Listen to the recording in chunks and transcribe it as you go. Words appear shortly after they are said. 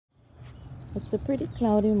It's a pretty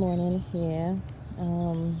cloudy morning here.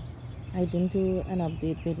 I didn't do an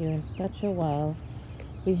update video in such a while.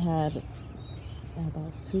 We had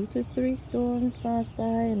about 2 to 3 storms pass by,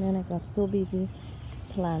 and then I got so busy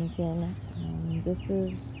planting. This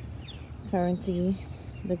is currently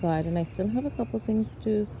the garden. I still have a couple things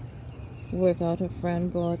to work out. A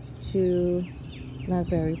friend brought 2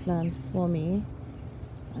 blackberry plants for me,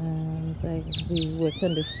 and we worked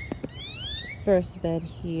on this first bed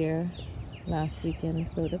here last weekend,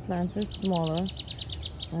 so the plants are smaller.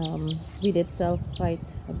 We did sell quite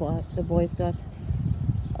a bit. The boys got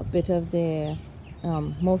a bit of their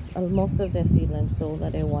most of their seedlings sold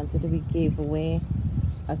that they wanted. We gave away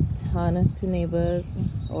a ton to neighbors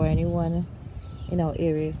or anyone in our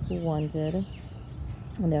area who wanted,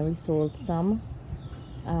 and then we sold some,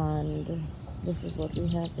 and this is what we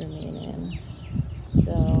have remaining.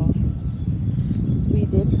 So we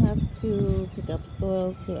did have to pick up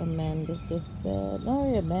soil to amend this bed, not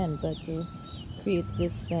really amend, but to create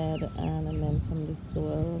this bed and amend some of the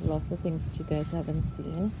soil. Lots of things that you guys haven't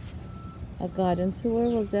seen. A garden tour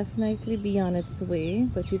will definitely be on its way,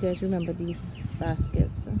 but you guys remember these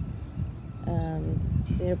baskets, and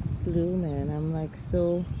they're blooming. I'm like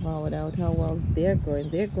so wowed out how well they're growing.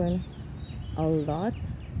 They're growing a lot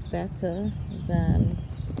better than,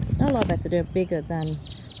 not a lot better, they're bigger than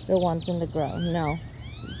the ones in the ground. Now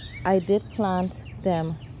I did plant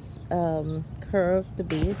them curve the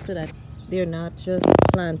base so that they're not just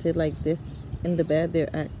planted like this in the bed,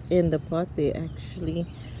 they're in the pot. They actually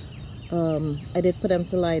I did put them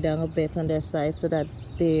to lie down a bit on their side so that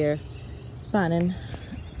they're spanning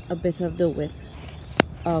a bit of the width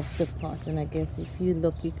of the pot. And I guess if you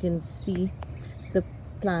look, you can see the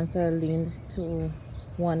plants are leaned to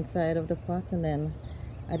one side of the pot, and then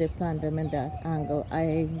I did plant them in that angle.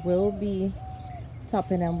 I will be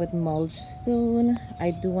topping them with mulch soon.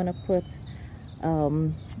 I do want to put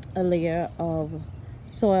a layer of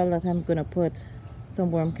soil that I'm gonna put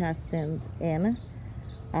some worm castings in,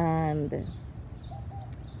 and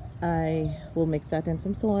I will mix that in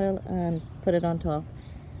some soil and put it on top,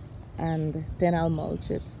 and then I'll mulch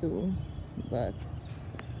it soon. But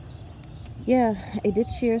yeah, I did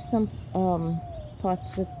share some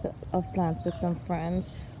pots of plants with some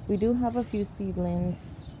friends. We do have a few seedlings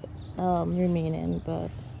remaining,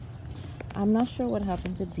 but I'm not sure what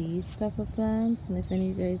happened to these pepper plants, and if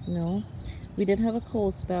any of you guys know. We did have a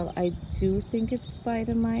cold spell. I do think it's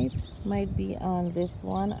spider might be on this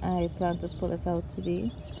one. I plan to pull it out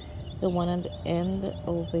today, the one on the end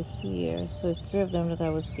over here. So it's 3 of them that I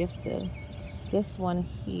was gifted. This one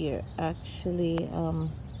here actually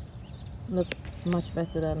looks much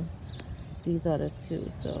better than these other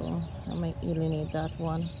 2, so I might alienate that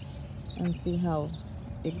one and see how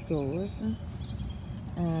it goes.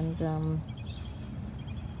 And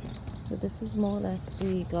so this is more or less,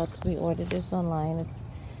 we ordered this online. It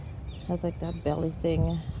has like that belly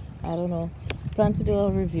thing. I don't know. Plan to do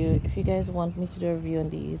a review. If you guys want me to do a review on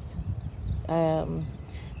these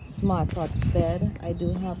smart pots bed, I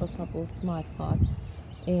do have a couple smart pots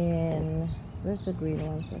in, where's the green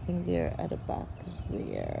ones? I think they're at the back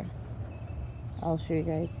there. I'll show you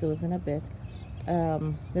guys those in a bit.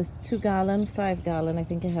 There's 2-gallon, 5-gallon. I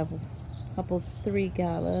think I have a couple 3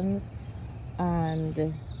 gallons,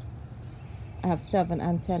 and I have 7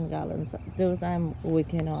 and 10 gallons. Those I'm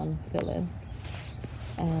working on filling.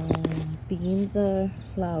 Beans are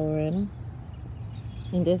flowering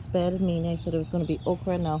in this bed. I said it was going to be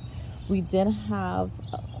okra. Now we did have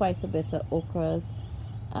quite a bit of okras,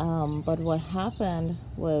 but what happened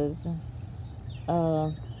was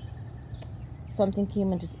something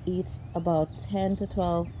came and just ate about 10 to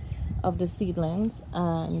 12 of the seedlings,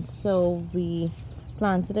 and so we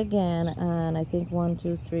planted again, and I think 1,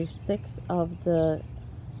 2, 3, 6 of the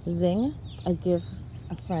zing I give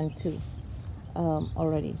a friend 2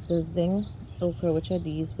 already. So zing okra, which are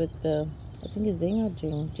these with the, I think it's zing or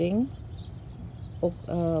jing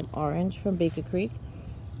orange from Baker Creek.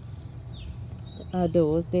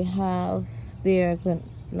 Those they're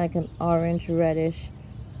like an orange reddish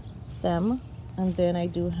stem, and then I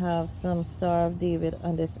do have some Star of David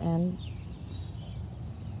on this end.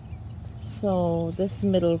 So this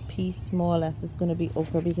middle piece more or less is going to be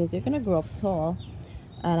okra, because they're going to grow up tall,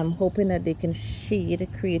 and I'm hoping that they can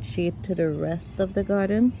create shade to the rest of the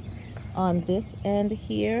garden. On this end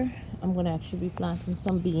here, I'm going to actually be planting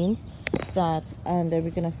some beans, and then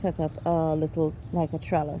we're going to set up a little, like a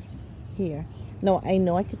trellis here. No, I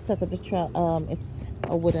know I could set up it's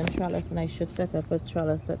a wooden trellis, and I should set up a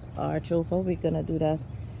trellis that arch over. We're going to do that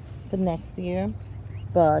for next year.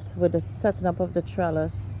 But with the setting up of the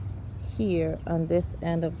trellis here on this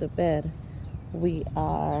end of the bed, we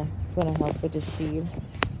are going to help with the shade.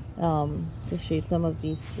 To shade some of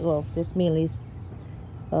these, well, this mainly is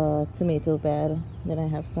tomato bed. Then I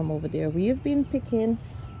have some over there. We've been picking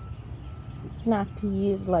snap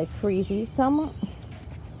peas like crazy. Some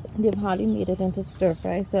they've hardly made it into stir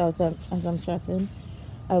fry, so as I'm chatting,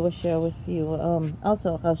 I will share with you.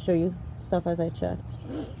 I'll show you stuff as I chat.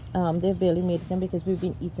 They've barely made them because we've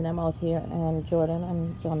been eating them out here, and Jordan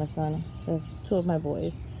and Jonathan, the two of my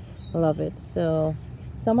boys, love it. So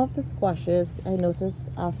some of the squashes, I noticed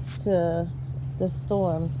after the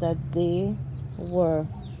storms that they were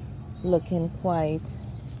looking quite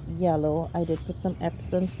yellow. I did put some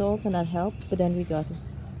Epsom salt and that helped, but then we got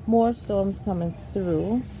more storms coming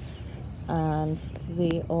through and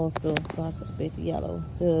they also got a bit yellow.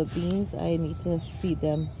 The beans, I need to feed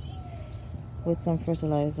them with some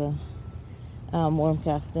fertilizer, worm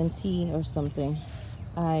casting tea or something.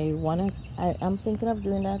 I'm thinking of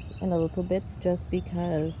doing that in a little bit just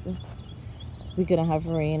because we're gonna have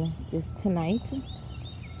rain tonight,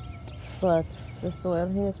 but the soil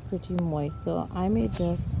here is pretty moist, so I may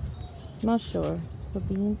just, not sure. So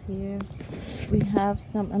beans here, we have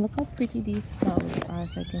some, and look how pretty these flowers are.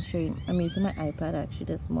 If I can show you, I'm using my iPad actually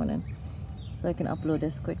this morning so I can upload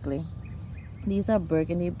this quickly. These are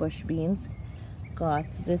burgundy bush beans. Got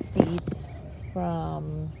the seeds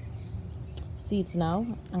from Seeds Now.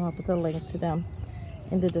 I'll put a link to them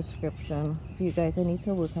in the description for you guys. I need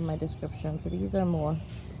to work on my description. So these are more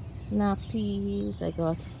snap peas. I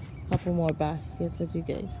got a couple more baskets as you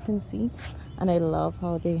guys can see, and I love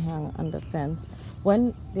how they hang on the fence.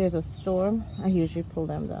 When there's a storm, I usually pull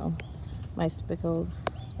them down. My speckled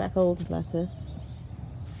lettuce.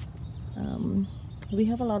 We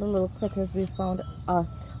have a lot of little critters. We found a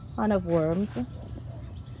ton of worms,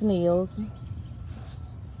 snails,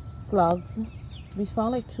 slugs. We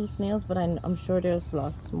found like 2 snails, but I'm sure there's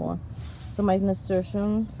lots more. So my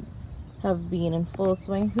nasturtiums have been in full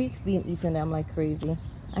swing. We've been eating them like crazy.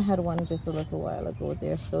 I had one just a little while ago.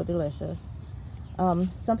 They're so delicious.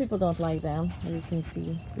 Some people don't like them. As you can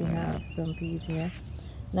see, we have some peas here.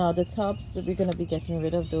 Now the tubs, we're going to be getting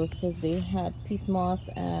rid of those because they had peat moss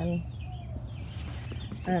and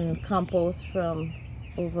compost from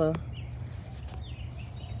over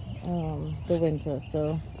the winter.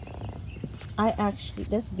 So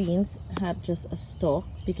this beans had just a stalk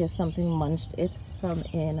because something munched it from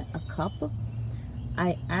in a cup.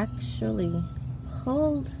 I actually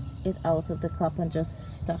pulled it out of the cup and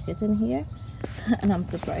just stuck it in here, and I'm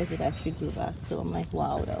surprised it actually grew back. So I'm like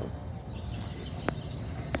wowed out.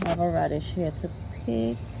 I have a radish here to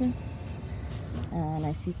pick, and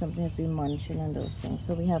I see something has been munching on those things.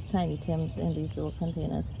 So we have Tiny Tims in these little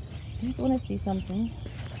containers. You just want to see something.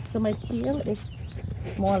 So my kale is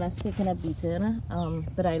more or less taking a beating,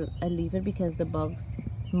 but I leave it because the bugs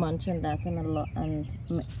munch on that and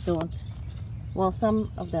don't, well,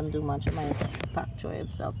 some of them do munch on my pak choy and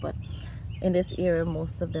stuff, but in this area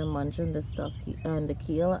most of them munch on the stuff on the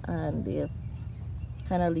kale, and they're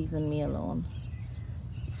kind of leaving me alone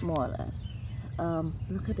more or less.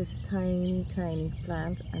 Look at this tiny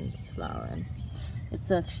plant, and it's flowering. It's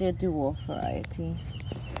actually a dwarf variety.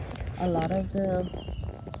 A lot of the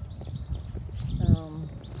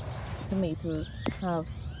tomatoes have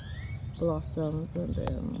blossoms on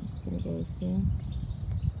them. Can you guys see?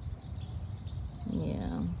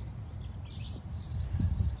 Yeah,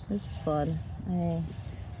 it's fun.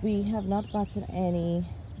 We have not gotten any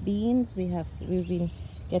beans. We've been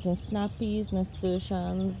getting snap peas,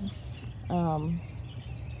 nasturtiums.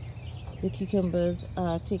 The cucumbers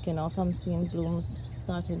are taking off. I'm seeing blooms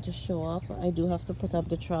starting to show up. I do have to put up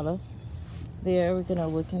the trellis there. We're gonna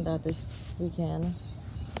work on that this weekend.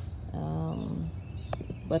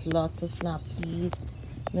 But lots of snap peas,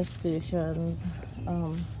 nasturtiums.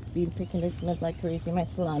 Been picking this mint like crazy. My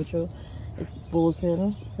cilantro is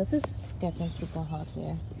bolting. This is getting super hot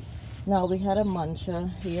here. Now we had a muncher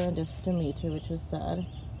here on this tomato, which was sad,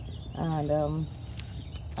 and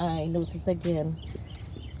I noticed again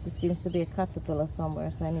there seems to be a caterpillar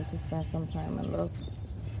somewhere, so I need to spend some time and look.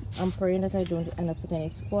 I'm praying that I don't end up with any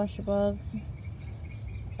squash bugs.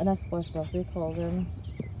 And not squash bugs, we call them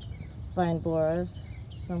vine borers.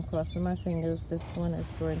 So I'm crossing my fingers. This one is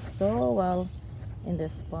growing so well in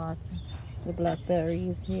this spot. The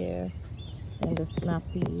blackberries here and the snap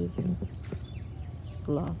peas. Just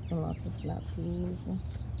lots and lots of snap peas.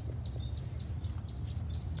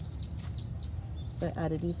 So I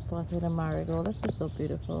added these pots with a marigold. This is so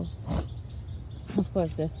beautiful. Of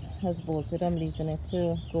course this has bolted. I'm leaving it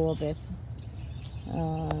to go a bit.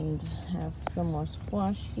 And have some more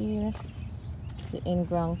squash here. The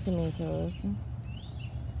in-ground tomatoes.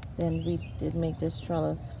 Then we did make this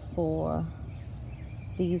trellis for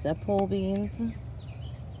These are pole beans,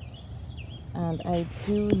 and I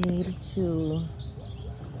do need to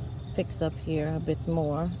fix up here a bit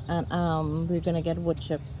more, and we're gonna get wood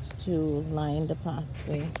chips to line the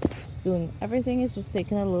pathway soon. Everything is just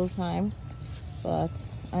taking a little time, but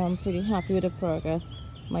I'm pretty happy with the progress.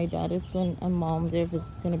 My dad is going and mom, they're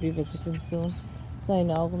gonna be visiting soon, so I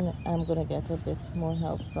know I'm gonna get a bit more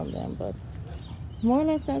help from them. But more or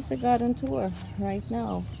less that's the garden tour right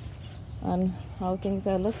now and how things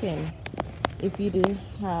are looking. If you do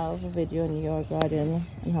have a video in your garden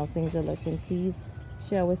and how things are looking, please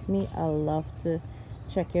share with me. I love to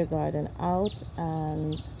check your garden out,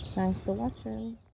 and thanks for watching.